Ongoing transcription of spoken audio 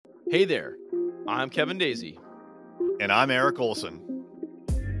Hey there, I'm Kevin Daisy. And I'm Eric Olson.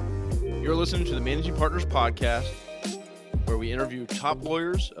 You're listening to the Managing Partners Podcast, where we interview top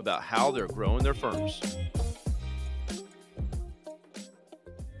lawyers about how they're growing their firms.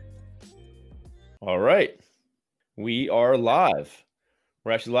 All right, we are live.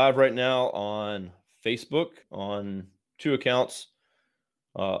 We're actually live right now on Facebook, on 2 accounts,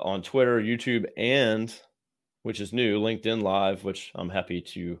 on Twitter, YouTube, and, which is new, LinkedIn Live, which I'm happy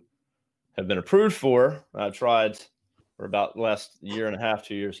to have been approved for. I've tried for about the last year and a half,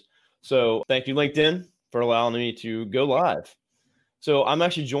 2 years. So thank you, LinkedIn, for allowing me to go live. So I'm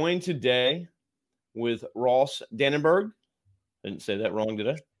actually joined today with Ross Dannenberg. Didn't say that wrong, did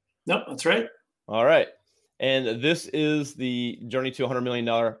I? Nope, that's right. All right. And this is the Journey to $100 Million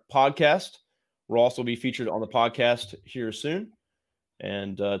podcast. Ross will be featured on the podcast here soon.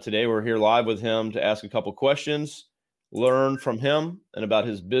 And today we're here live with him to ask a couple questions, learn from him and about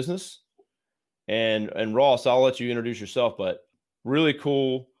his business. And Ross, I'll let you introduce yourself, but really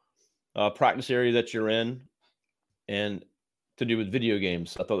cool practice area that you're in and to do with video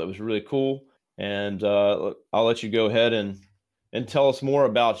games. I thought that was really cool. And I'll let you go ahead and tell us more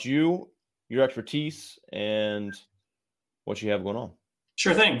about you, your expertise, and what you have going on.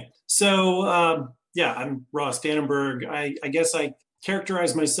 Sure thing. So, I'm Ross Dannenberg. I guess I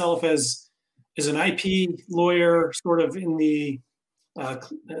characterize myself as an IP lawyer, sort of in the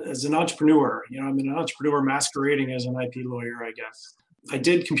as an entrepreneur. I'm an entrepreneur masquerading as an IP lawyer, I guess. I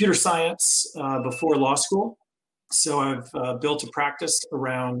did computer science before law school. So I've built a practice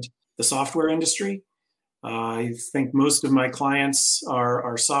around the software industry. I think most of my clients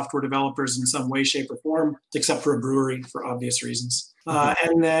are software developers in some way, shape, or form, except for a brewery for obvious reasons.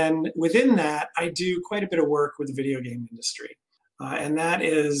 And then within that, I do quite a bit of work with the video game industry. And that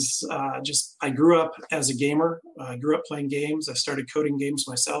is I grew up as a gamer. I grew up playing games. I started coding games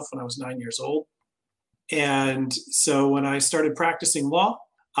myself when I was 9 years old. And so when I started practicing law,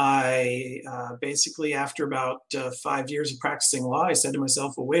 I basically, after about 5 years of practicing law, I said to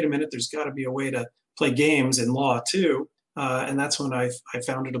myself, well, wait a minute, there's got to be a way to play games in law too. And that's when I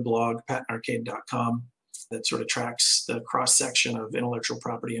founded a blog, patentarcade.com, that sort of tracks the cross-section of intellectual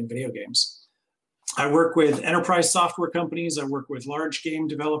property in video games. I work with enterprise software companies. I work with large game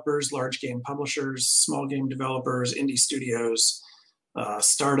developers, large game publishers, small game developers, indie studios,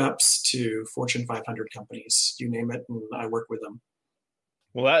 startups to Fortune 500 companies, you name it, and I work with them.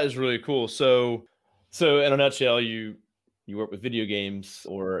 Well, that is really cool. So in a nutshell, you work with video games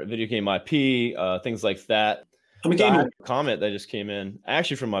or video game IP, things like that. I'm a gamer. I had a comment that just came in,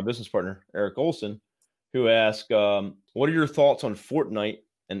 actually from my business partner, Eric Olson, who asked, what are your thoughts on Fortnite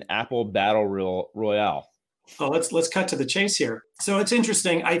and Apple Battle Royale? Oh, let's cut to the chase here. So it's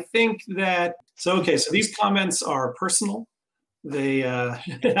interesting. I think that, so these comments are personal. They, I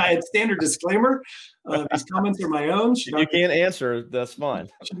had standard disclaimer. These comments are my own. You can't answer, that's fine.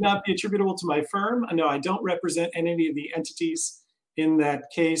 Should not be attributable to my firm. No, I don't represent any of the entities in that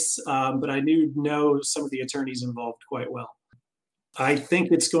case, but I do know some of the attorneys involved quite well. I think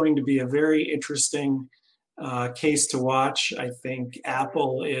it's going to be a very interesting case to watch. I think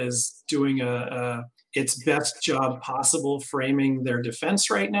Apple is doing its best job possible framing their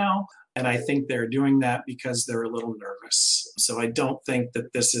defense right now. And I think they're doing that because they're a little nervous. So I don't think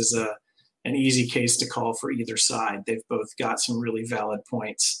that this is an easy case to call for either side. They've both got some really valid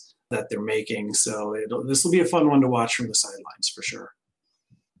points that they're making. So this will be a fun one to watch from the sidelines for sure.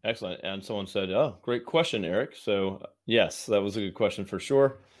 Excellent. And someone said, oh, great question, Eric. So yes, that was a good question for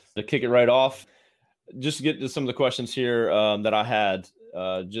sure. To kick it right off, just to get to some of the questions here that I had,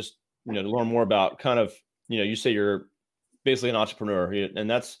 to learn more about kind of, you say you're basically an entrepreneur, and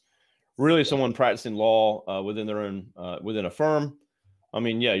that's really someone practicing law within their own, within a firm. I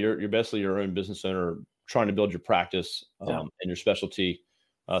mean, yeah, you're basically your own business owner trying to build your practice and your specialty.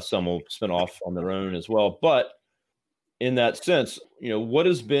 Some will spin off on their own as well. But in that sense, what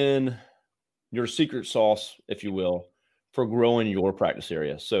has been your secret sauce, if you will, for growing your practice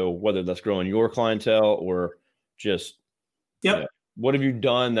area? So whether that's growing your clientele or just, what have you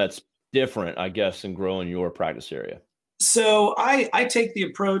done that's different, I guess, in growing your practice area? So I take the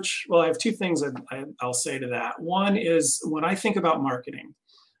approach, well, I have two things I'll say to that. One is when I think about marketing,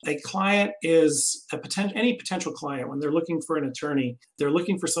 a client is any potential client, when they're looking for an attorney, they're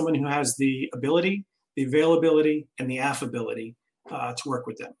looking for someone who has the ability, the availability, and the affability to work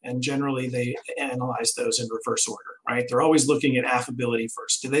with them. And generally they analyze those in reverse order, right? They're always looking at affability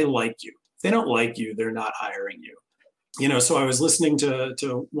first. Do they like you? If they don't like you, they're not hiring you. So I was listening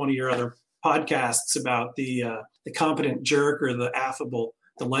to one of your other podcasts about the competent jerk or the affable,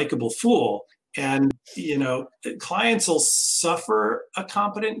 the likable fool. And clients will suffer a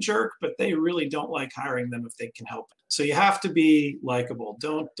competent jerk, but they really don't like hiring them if they can help it. So you have to be likable.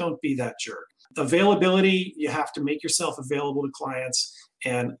 Don't be that jerk. Availability, you have to make yourself available to clients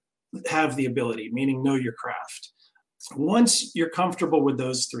and have the ability, meaning know your craft. Once you're comfortable with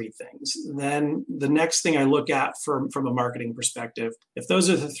those three things, then the next thing I look at from a marketing perspective, if those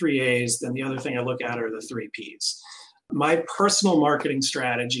are the three A's, then the other thing I look at are the three P's. My personal marketing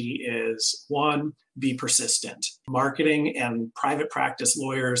strategy is, one, be persistent. Marketing and private practice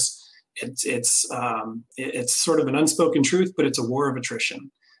lawyers, it's sort of an unspoken truth, but it's a war of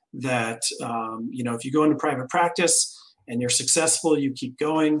attrition. That if you go into private practice and you're successful, you keep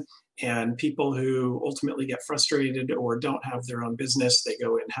going. And people who ultimately get frustrated or don't have their own business, they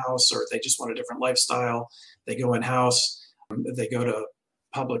go in-house, or they just want a different lifestyle. They go in-house. They go to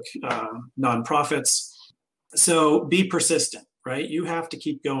public nonprofits. So be persistent, right? You have to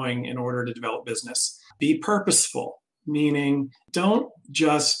keep going in order to develop business. Be purposeful, meaning don't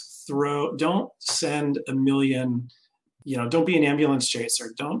send a million, don't be an ambulance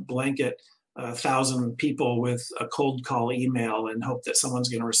chaser. Don't blanket 1,000 people with a cold call email and hope that someone's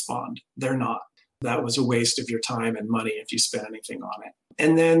going to respond. They're not. That was a waste of your time and money if you spent anything on it.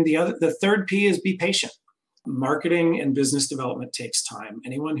 And then the third P is be patient. Marketing and business development takes time.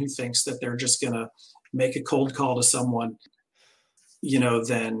 Anyone who thinks that they're just going to make a cold call to someone,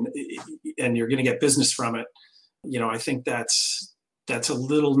 and you're going to get business from it, I think that's a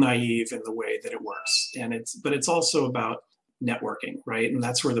little naive in the way that it works. But it's also about networking, right? And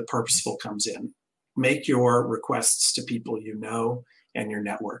that's where the purposeful comes in. Make your requests to people and your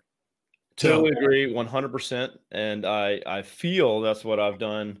network. Totally agree, 100%. And I feel that's what I've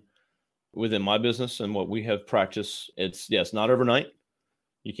done within my business and what we have practiced. It's not overnight.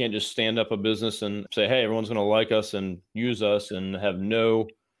 You can't just stand up a business and say, hey, everyone's going to like us and use us, and have not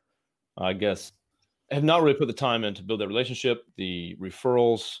really put the time in to build that relationship, the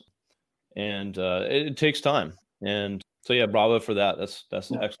referrals, and it takes time. And so, yeah, bravo for that. That's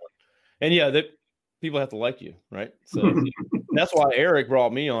excellent. And people have to like you, right? So that's why Eric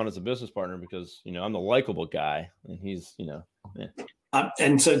brought me on as a business partner, because, I'm the likable guy, and he's, yeah.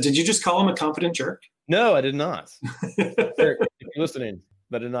 And so did you just call him a confident jerk? No, I did not. Eric, if you're listening,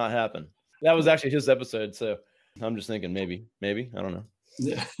 that did not happen. That was actually his episode. So I'm just thinking maybe, I don't know.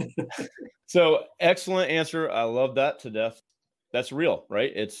 Yeah. So excellent answer. I love that to death. That's real,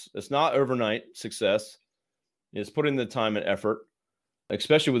 right? It's not overnight success. It's putting the time and effort,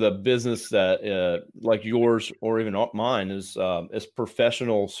 especially with a business that like yours or even mine is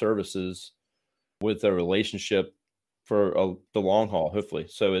professional services with a relationship for the long haul, hopefully.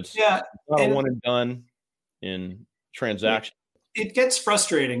 So it's not a one and done in transaction. It gets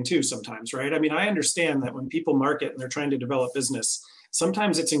frustrating too sometimes, right? I mean, I understand that when people market and they're trying to develop business,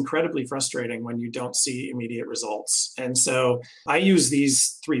 sometimes it's incredibly frustrating when you don't see immediate results. And so I use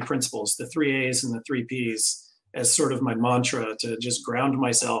these three principles, the three A's and the three P's, as sort of my mantra to just ground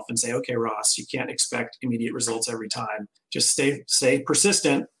myself and say, okay, Ross, you can't expect immediate results every time. Just stay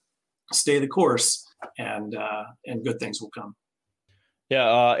persistent, stay the course, and good things will come.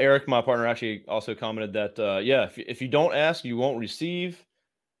 Yeah, Eric, my partner, actually also commented that, if you don't ask, you won't receive.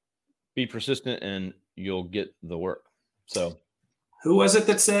 Be persistent and you'll get the work. So who was it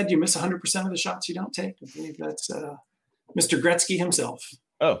that said you miss 100% of the shots you don't take? I believe that's Mr. Gretzky himself.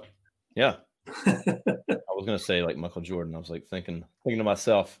 Oh, yeah. I was going to say like Michael Jordan. I was like thinking to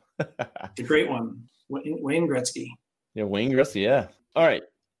myself. The great one, Wayne Gretzky. Yeah, Wayne Gretzky, yeah. All right.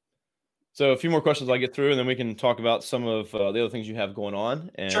 So a few more questions I'll get through, and then we can talk about some of the other things you have going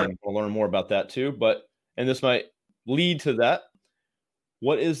on, and Sure. We'll learn more about that too. And this might lead to that.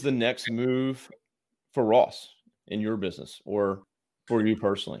 What is the next move for Ross in your business, or for you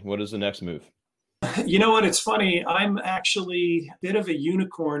personally? What is the next move? You know what? It's funny. I'm actually a bit of a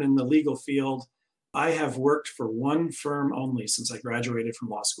unicorn in the legal field. I have worked for one firm only since I graduated from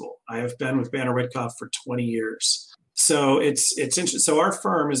law school. I have been with Banner Witcoff for 20 years. So it's interesting. So our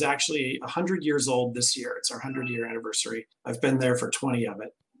firm is actually 100 years old this year. It's our 100-year anniversary. I've been there for 20 of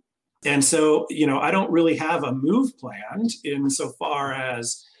it. And so, I don't really have a move planned insofar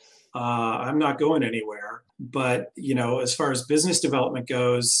as I'm not going anywhere. But, as far as business development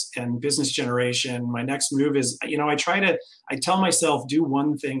goes and business generation, my next move is, I tell myself, do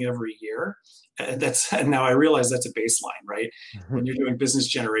one thing every year. And now I realize that's a baseline, right? Mm-hmm. When you're doing business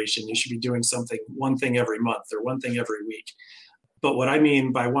generation, you should be doing one thing every month or one thing every week. But what I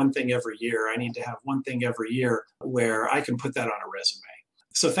mean by one thing every year, I need to have one thing every year where I can put that on a resume.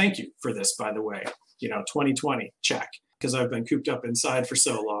 So thank you for this, by the way. 2020, check. Because I've been cooped up inside for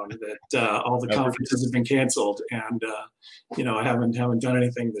so long that all the conferences have been canceled, and I haven't done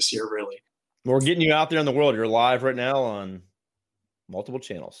anything this year really. We're getting you out there in the world. You're live right now on multiple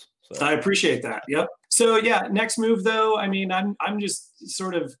channels. So I appreciate that. Yep. So yeah, next move though, I mean, I'm just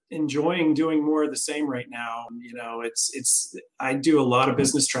sort of enjoying doing more of the same right now. I do a lot of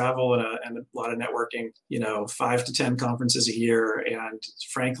business travel and a lot of networking, 5 to 10 conferences a year. And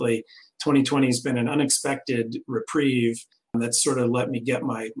frankly, 2020 has been an unexpected reprieve that's sort of let me get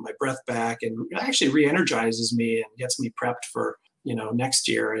my breath back and actually re-energizes me and gets me prepped for, next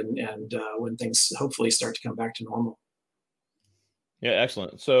year and when things hopefully start to come back to normal. yeah,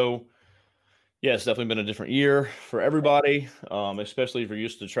 excellent. So yeah, it's definitely been a different year for everybody, especially if you're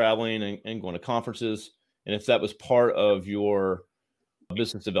used to traveling and going to conferences. And if that was part of your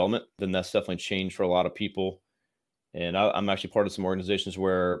business development, then that's definitely changed for a lot of people. And I'm actually part of some organizations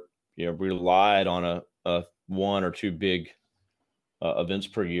where we relied on a 1 or 2 big events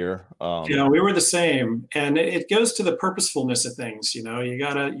per year. We were the same, and it goes to the purposefulness of things. You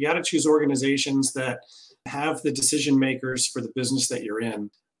gotta choose organizations that have the decision makers for the business that you're in.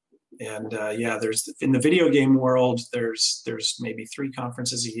 And there's in the video game world, there's maybe 3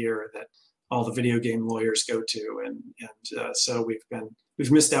 conferences a year that all the video game lawyers go to, and so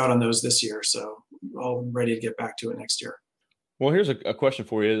we've missed out on those this year. So all ready to get back to it next year. Well, here's a question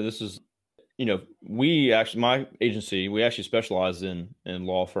for you. This is, my agency, we actually specialize in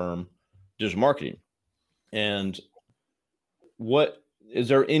law firm digital marketing. And what is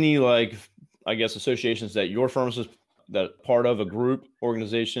there any associations that your firm is that part of a group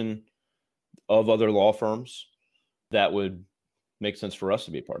organization of other law firms that would make sense for us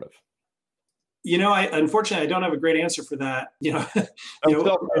to be a part of? Unfortunately, I don't have a great answer for that. I'm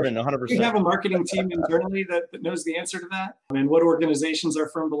self-driven 100%. We have a marketing team internally that knows the answer to that and what organizations our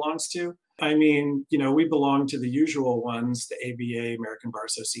firm belongs to. I mean, we belong to the usual ones, the ABA, American Bar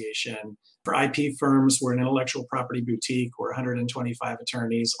Association. For IP firms, we're an intellectual property boutique. We're 125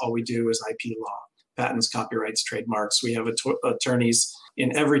 attorneys. All we do is IP law, patents, copyrights, trademarks. We have attorneys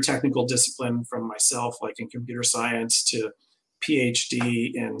in every technical discipline, from myself, like in computer science, to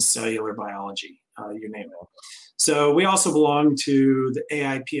PhD in cellular biology, you name it. So we also belong to the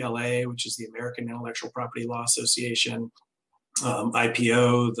AIPLA, which is the American Intellectual Property Law Association,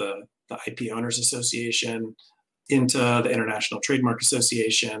 IPO, the IP Owners Association, INTA, the International Trademark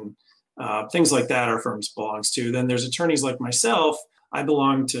Association, things like that our firm belongs to. Then there's attorneys like myself. I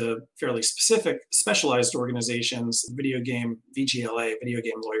belong to fairly specialized organizations, Video Game VGLA, Video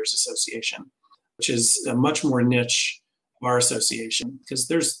Game Lawyers Association, which is a much more niche bar association,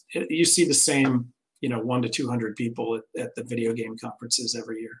 because you see the same 1 to 200 people at the video game conferences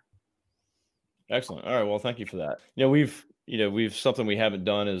every year. Excellent. All right. Well, thank you for that. We've something we haven't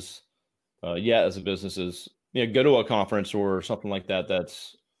done is yet as a business is go to a conference or something like that.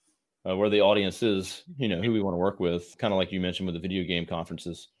 That's where the audience is, who we want to work with, kind of like you mentioned with the video game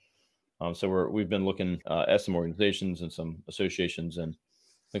conferences. So we've been looking at some organizations and some associations and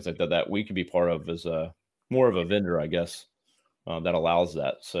things like that we could be part of as more of a vendor, I guess, that allows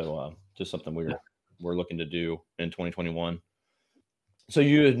that. So just something we're looking to do in 2021. So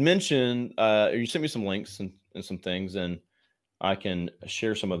you had mentioned, you sent me some links and some things, and I can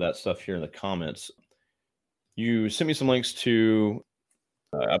share some of that stuff here in the comments. You sent me some links to,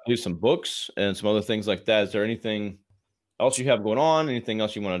 I believe, some books and some other things like that. Is there anything else you have going on? Anything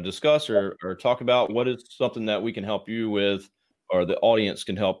else you want to discuss or talk about? What is something that we can help you with, or the audience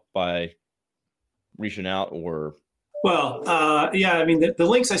can help by reaching out? Or I mean, the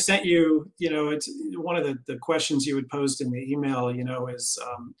links I sent you, it's one of the questions you had posed in the email, is,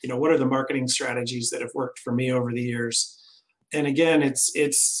 what are the marketing strategies that have worked for me over the years? And again,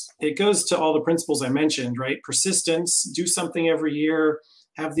 it goes to all the principles I mentioned, right? Persistence, do something every year,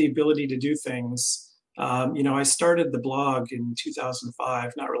 have the ability to do things. I started the blog in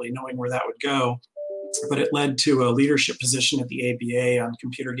 2005, not really knowing where that would go, but it led to a leadership position at the ABA on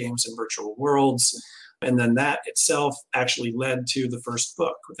computer games and virtual worlds. And then that itself actually led to the first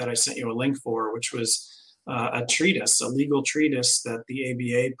book that I sent you a link for, which was a treatise, a legal treatise that the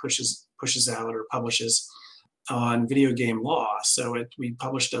ABA pushes out or publishes on video game law. So we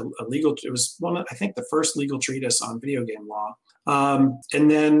published it was I think the first legal treatise on video game law.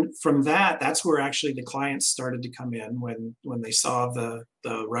 And then from that's where actually the clients started to come in when they saw the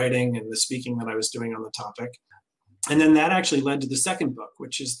writing and the speaking that I was doing on the topic. And then that actually led to the second book,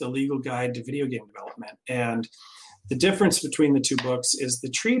 which is the Legal Guide to Video Game Development. And the difference between the 2 books is the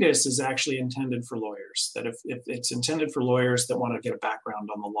treatise is actually intended for lawyers, that if it's intended for lawyers that want to get a background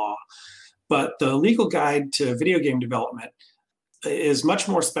on the law. But the Legal Guide to Video Game Development is much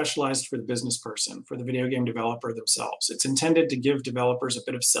more specialized for the business person, for the video game developer themselves. It's intended to give developers a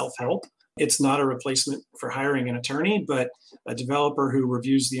bit of self-help It's not a replacement for hiring an attorney, but a developer who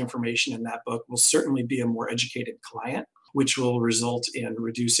reviews the information in that book will certainly be a more educated client, which will result in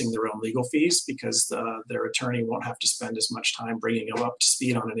reducing their own legal fees because their attorney won't have to spend as much time bringing them up to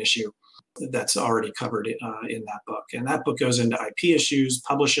speed on an issue that's already covered in that book. And that book goes into IP issues,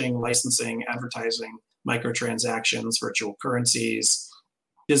 publishing, licensing, advertising, microtransactions, virtual currencies,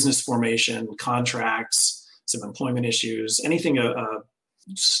 business formation, contracts, some employment issues, anything a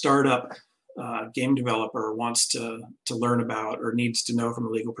startup game developer wants to learn about or needs to know from a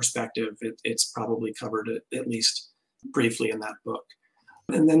legal perspective. It's probably covered at least briefly in that book.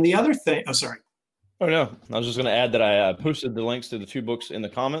 And then the other thing, oh, sorry. Oh, no, I was just going to add that I posted the links to the 2 books in the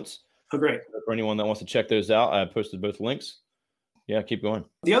comments. Oh, great. For anyone that wants to check those out, I posted both links. Yeah, keep going.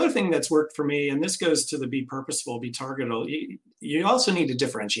 The other thing that's worked for me, and this goes to the be purposeful, be targetable, you also need to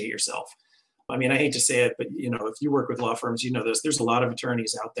differentiate yourself. I mean, I hate to say it, but if you work with law firms, you know this. There's a lot of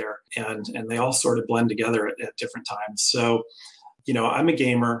attorneys out there, and they all sort of blend together at different times. So, I'm a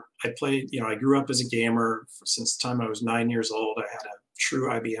gamer. I grew up as a gamer since the time I was 9 years old. I had a true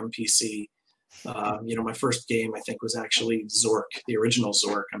IBM PC. My first game, I think, was actually Zork, the original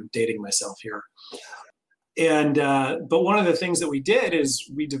Zork. I'm dating myself here. And but one of the things that we did is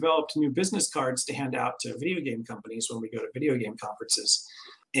we developed new business cards to hand out to video game companies when we go to video game conferences,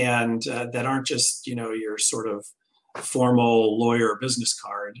 and that aren't just your sort of formal lawyer business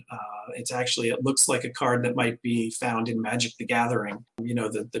card. It looks like a card that might be found in Magic the Gathering,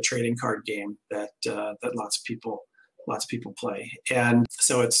 the trading card game that lots of people play. And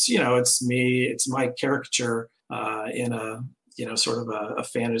so it's me, it's my caricature in a sort of a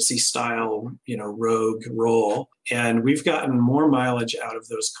fantasy style, rogue role. And we've gotten more mileage out of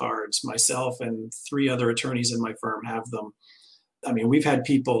those cards. Myself and 3 other attorneys in my firm have them. I mean, we've had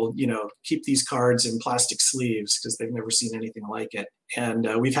people, keep these cards in plastic sleeves because they've never seen anything like it. And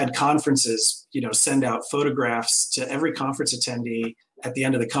we've had conferences, send out photographs to every conference attendee at the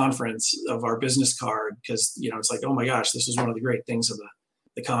end of the conference of our business card because, it's like, oh my gosh, this was one of the great things of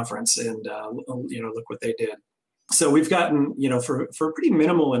the conference. And, look what they did. So we've gotten, for a pretty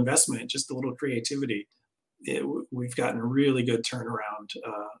minimal investment, just a little creativity, we've gotten a really good turnaround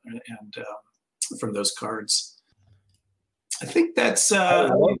from those cards. I think that's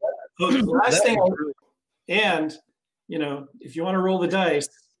the last thing. And, if you want to roll the dice,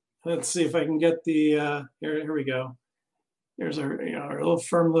 let's see if I can get the, here we go. Here's our little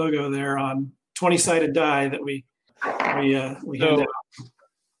firm logo there on 20-sided die that we hand out.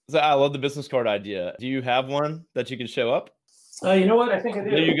 So I love the business card idea. Do you have one that you can show up? You know what? I think I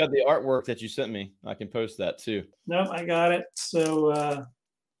do. You got the artwork that you sent me. I can post that too. Nope, I got it. So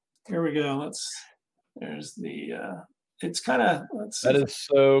here we go. There's the, it's kind of, that is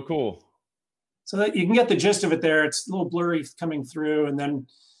so cool. So that you can get the gist of it there. It's a little blurry coming through. And then,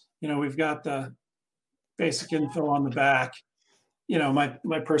 we've got the basic info on the back.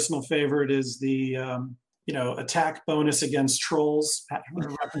 My personal favorite is the, attack bonus against trolls,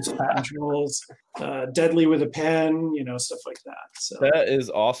 reference to patent trolls, deadly with a pen, stuff like that. So that is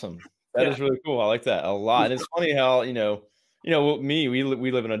awesome. That is really cool. I like that a lot. And it's funny how, we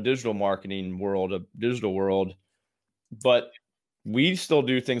live in a digital marketing world, a digital world, but we still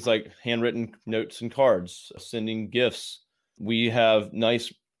do things like handwritten notes and cards, sending gifts. We have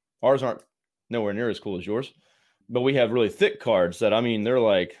ours aren't nowhere near as cool as yours, but we have really thick cards that, they're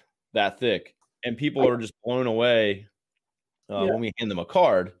like that thick. And people are just blown away when we hand them a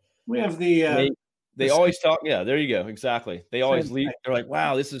card. We have the... They always talk. Yeah, there you go. Exactly. They always leave. They're like,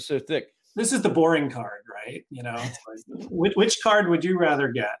 wow, this is so thick. This is the boring card, right? Which card would you rather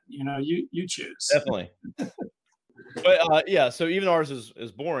get? You choose. Definitely. But so even ours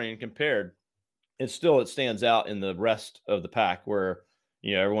is boring compared. It stands out in the rest of the pack where,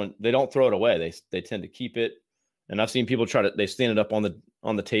 everyone, they don't throw it away. They tend to keep it. And I've seen people they stand it up on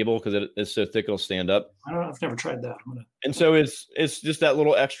the table because it is so thick it'll stand up. I don't know. I've never tried that. And so it's just that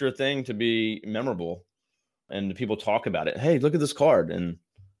little extra thing to be memorable, and people talk about it. Hey, look at this card, and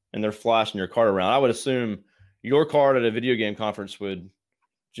they're flashing your card around. I would assume your card at a video game conference would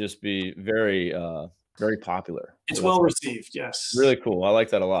just be very, very popular. It's well received. Yes. Really cool. I like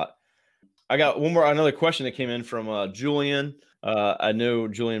that a lot. I got another question that came in from Julian. I know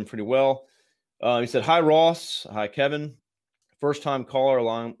Julian pretty well. He said, hi, Ross. Hi, Kevin. First-time caller,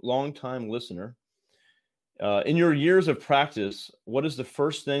 long-time listener. In your years of practice, what is the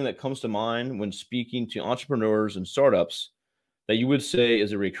first thing that comes to mind when speaking to entrepreneurs and startups that you would say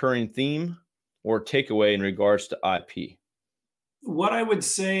is a recurring theme or takeaway in regards to IP? What I would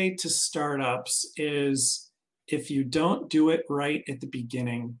say to startups is if you don't do it right at the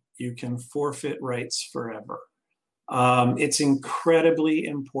beginning, you can forfeit rights forever. It's incredibly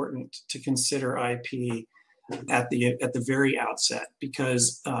important to consider IP at the very outset,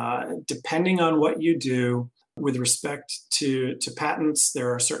 because depending on what you do with respect to patents,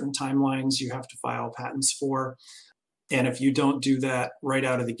 there are certain timelines you have to file patents for. And if you don't do that right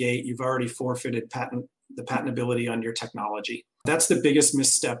out of the gate, you've already forfeited the patentability on your technology. That's the biggest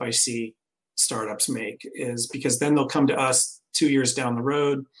misstep I see startups make, is because then they'll come to us 2 years down the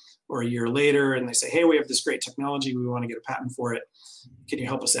road or a year later and they say, hey, we have this great technology, we want to get a patent for it. Can you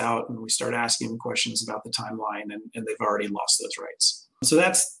help us out? And we start asking them questions about the timeline, and they've already lost those rights. So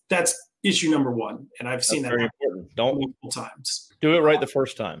that's issue number one. And I've seen that very important. Don't multiple times. Do it right the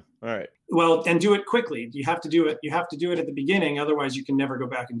first time. All right. Well, and do it quickly. You have to do it. You have to do it at the beginning. Otherwise, you can never go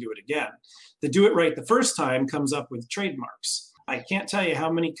back and do it again. The do it right the first time comes up with trademarks. I can't tell you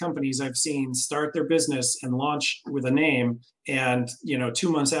how many companies I've seen start their business and launch with a name. And,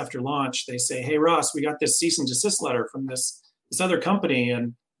 2 months after launch, they say, hey, Ross, we got this cease and desist letter from this other company,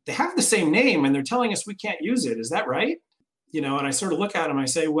 and they have the same name and they're telling us we can't use it. Is that right? And I sort of look at them, I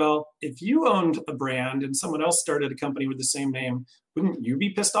say, well, if you owned a brand and someone else started a company with the same name, wouldn't you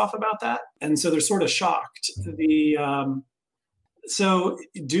be pissed off about that? And so they're sort of shocked. So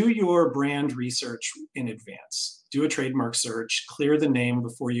do your brand research in advance. Do a trademark search, clear the name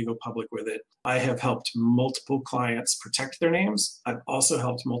before you go public with it. I have helped multiple clients protect their names. I've also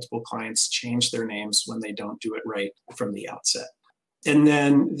helped multiple clients change their names when they don't do it right from the outset. And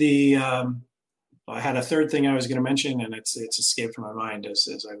then I had a third thing I was going to mention, and it's escaped from my mind as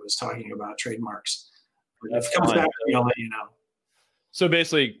I was talking about trademarks. If it comes back to me, I'll let you know. So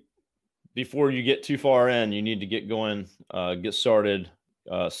basically, before you get too far in, you need to get going, get started,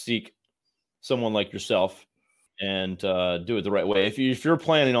 seek someone like yourself, and do it the right way. If you're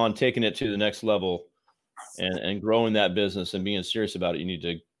planning on taking it to the next level and growing that business and being serious about it, you need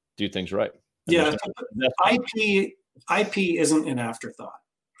to do things right. Yeah, IP isn't an afterthought.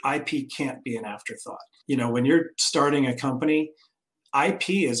 IP can't be an afterthought. When you're starting a company, IP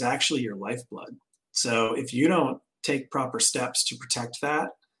is actually your lifeblood. So if you don't take proper steps to protect that,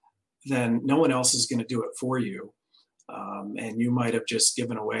 then no one else is going to do it for you. And you might have just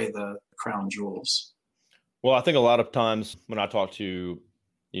given away the crown jewels. Well, I think a lot of times when I talk to,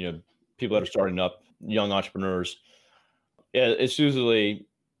 people that are starting up, young entrepreneurs, it's usually,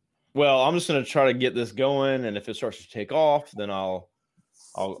 well, I'm just going to try to get this going. And if it starts to take off, then I'll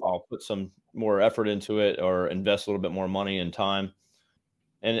put some more effort into it or invest a little bit more money and time.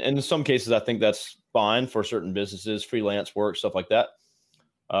 And in some cases, I think that's fine for certain businesses, freelance work, stuff like that.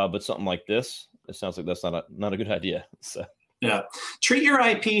 But something like this, it sounds like that's not a good idea. So yeah, treat your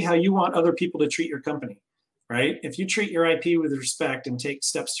IP how you want other people to treat your company, right? If you treat your IP with respect and take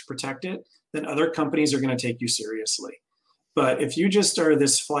steps to protect it, then other companies are going to take you seriously. But if you just are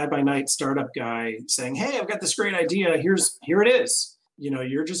this fly-by-night startup guy saying, hey, I've got this great idea, here it is.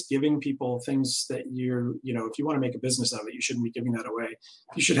 You're just giving people things that if you want to make a business of it, you shouldn't be giving that away.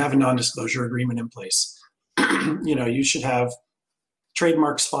 You should have a non-disclosure agreement in place. You should have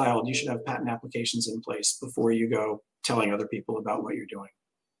trademarks filed. You should have patent applications in place before you go telling other people about what you're doing.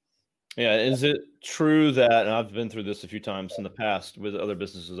 Yeah. Is it true that, and I've been through this a few times in the past with other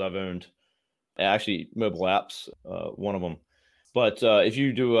businesses I've owned, actually mobile apps, one of them, but if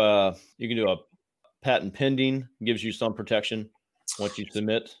you do you can do a patent pending, gives you some protection once you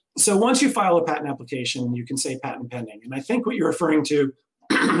submit. So once you file a patent application, you can say patent pending. And I think what you're referring to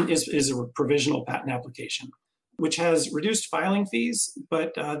is a provisional patent application, which has reduced filing fees,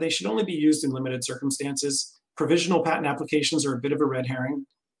 but they should only be used in limited circumstances. Provisional patent applications are a bit of a red herring.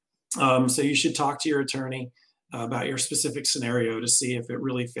 So you should talk to your attorney about your specific scenario to see if it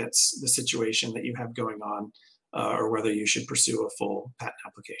really fits the situation that you have going on, or whether you should pursue a full patent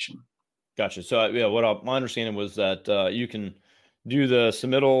application. Gotcha. So yeah, my understanding was that you can do the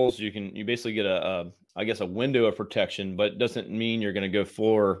submittals. You basically get a window of protection, but it doesn't mean you're going to go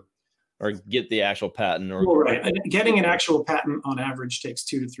for or get the actual patent. Or right. Getting an actual patent on average takes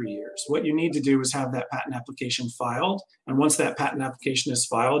 2 to 3 years. What you need to do is have that patent application filed. And once that patent application is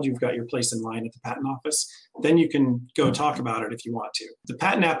filed, you've got your place in line at the patent office. Then you can go talk about it if you want to. The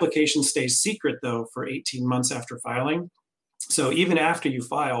patent application stays secret, though, for 18 months after filing. So even after you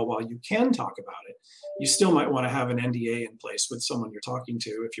file, while you can talk about it, you still might want to have an NDA in place with someone you're talking to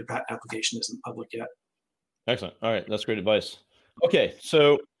if your patent application isn't public yet. Excellent. All right. That's great advice. Okay.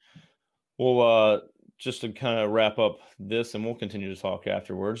 So we'll just to kind of wrap up this, and we'll continue to talk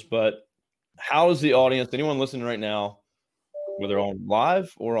afterwards, but how is the audience, anyone listening right now, whether on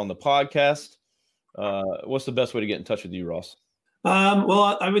live or on the podcast, what's the best way to get in touch with you, Ross?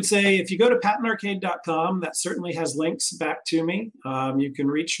 Well, I would say if you go to patentarcade.com, that certainly has links back to me. You can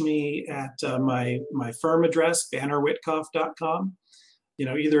reach me at my firm address, bannerwitcoff.com.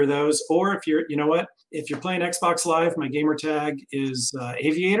 Either of those, or if you're playing Xbox Live, my gamer tag is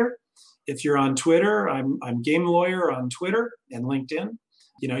Aviator. If you're on Twitter, I'm Game Lawyer on Twitter and LinkedIn.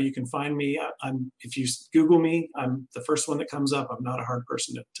 You can find me. If you Google me, I'm the first one that comes up. I'm not a hard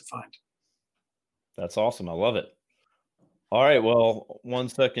person to find. That's awesome. I love it. All right. Well, one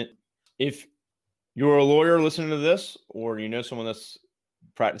second. If you're a lawyer listening to this, or someone that's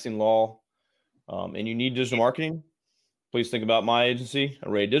practicing law, and you need digital marketing, please think about my agency,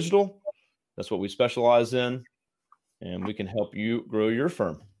 Array Digital. That's what we specialize in, and we can help you grow your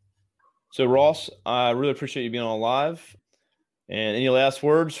firm. So, Ross, I really appreciate you being on live. And any last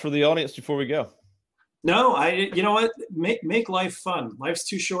words for the audience before we go? No, you know what? Make life fun. Life's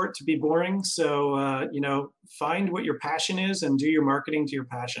too short to be boring. So, find what your passion is and do your marketing to your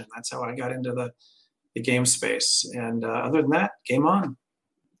passion. That's how I got into the game space. And other than that, game on.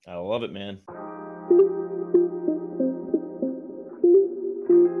 I love it, man.